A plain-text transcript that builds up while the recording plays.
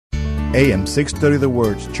AM 630 The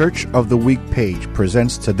Word's Church of the Week page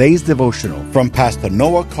presents today's devotional from Pastor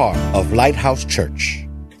Noah Carr of Lighthouse Church.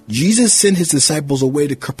 Jesus sent his disciples away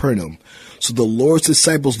to Capernaum. So the Lord's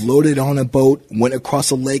disciples loaded on a boat, went across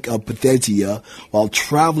the lake of Bethesda. While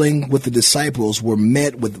traveling with the disciples, were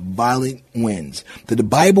met with violent winds. The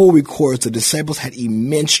Bible records the disciples had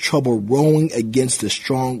immense trouble rowing against the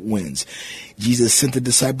strong winds. Jesus sent the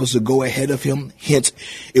disciples to go ahead of him. Hence,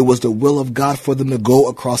 it was the will of God for them to go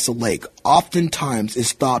across the lake. Oftentimes,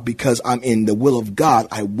 it's thought because I'm in the will of God,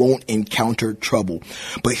 I won't encounter trouble.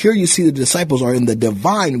 But here you see the disciples are in the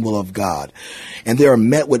divine will of God, and they are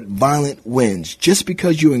met with violent winds. Just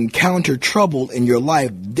because you encounter trouble in your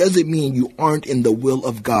life doesn't mean you aren't in the will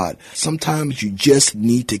of God. Sometimes you just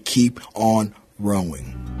need to keep on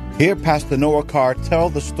rowing. Hear Pastor Noah Carr tell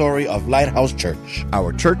the story of Lighthouse Church,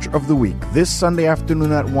 our Church of the Week, this Sunday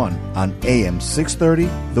afternoon at 1 on AM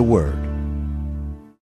 630 The Word.